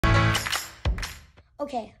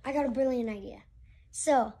Okay, I got a brilliant idea.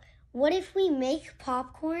 So, what if we make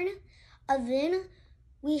popcorn, then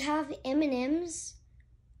we have M&Ms.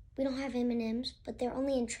 We don't have M&Ms, but they're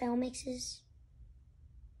only in trail mixes.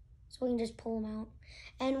 So we can just pull them out.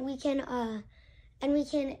 And we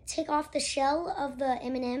can take off the shell of the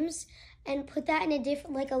M&Ms and put that in a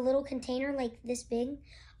different, like a little container like this big.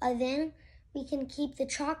 Then we can keep the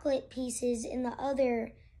chocolate pieces in the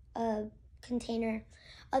other container.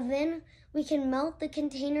 Then we can melt the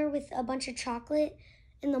container with a bunch of chocolate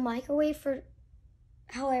in the microwave for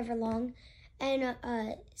however long and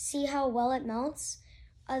see how well it melts.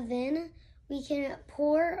 Then we can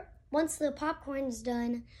pour, once the popcorn's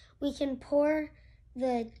done, we can pour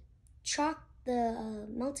the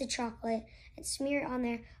melted chocolate and smear it on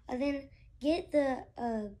there. Then get the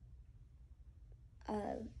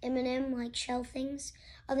M&M like shell things.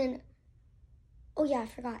 Then, oh yeah, I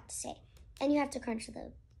forgot to say. And you have to crunch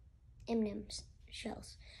the M&M's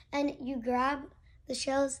shells. And you grab the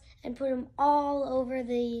shells and put them all over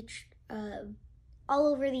the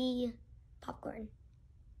popcorn.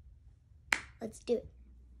 Let's do it.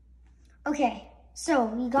 Okay, so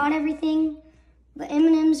we got everything. The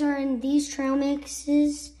M&Ms are in these trail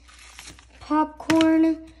mixes.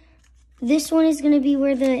 Popcorn. This one is gonna be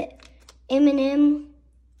where the M&M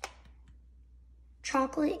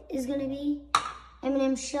chocolate is gonna be.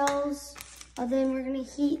 M&M shells. Then we're gonna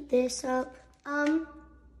heat this up.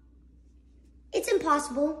 It's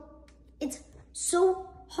impossible. It's so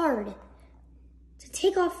hard to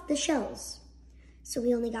take off the shells. So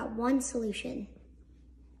we only got one solution.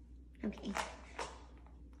 Okay.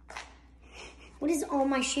 What is all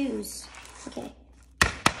my shoes? Okay.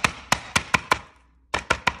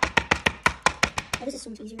 Oh, this is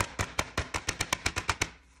so much easier.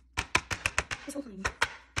 This whole time.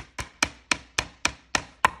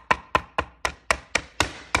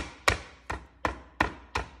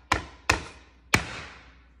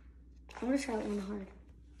 I want to try it one hard.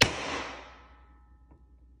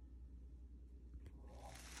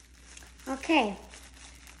 Okay.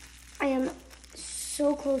 I am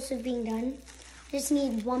so close to being done. I just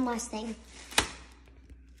need one last thing.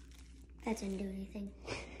 That didn't do anything.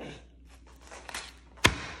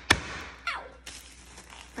 Ow.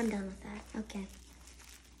 I'm done with that. Okay.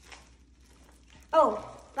 Oh,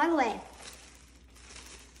 by the way.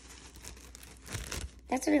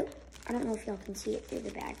 That's what it, I don't know if y'all can see it through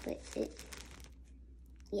the bag, but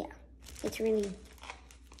it's really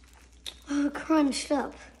crunched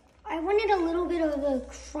up. I wanted a little bit of a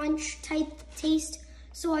crunch type taste,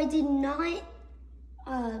 so I did not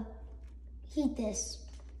heat this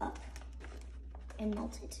up and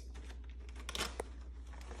melt it.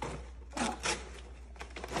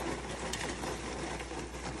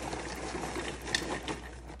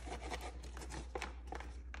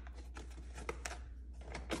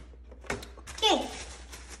 Okay,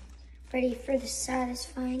 ready for the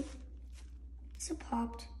satisfying. Is it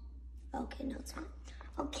popped? Okay, no, it's not.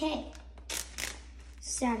 Okay,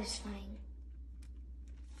 satisfying.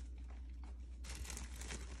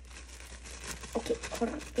 Okay,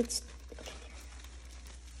 hold on. It's okay.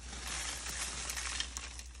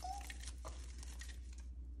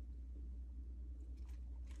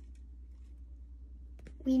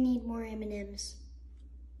 We need more M&Ms.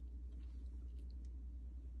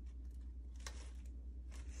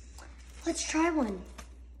 Let's try one.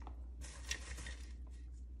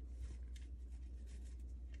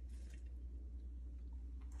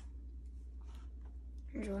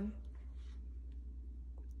 Here's one.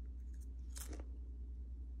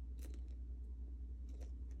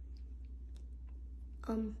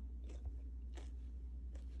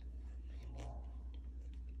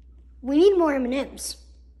 We need more M&Ms.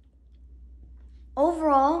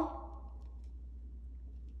 Overall,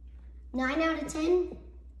 9 out of 10.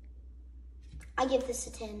 I give this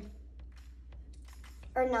a 10.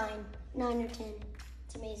 Or 9. 9 or 10.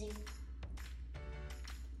 It's amazing.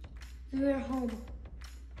 We're home.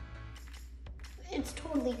 It's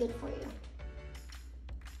totally good for you.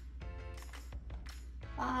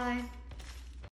 Bye.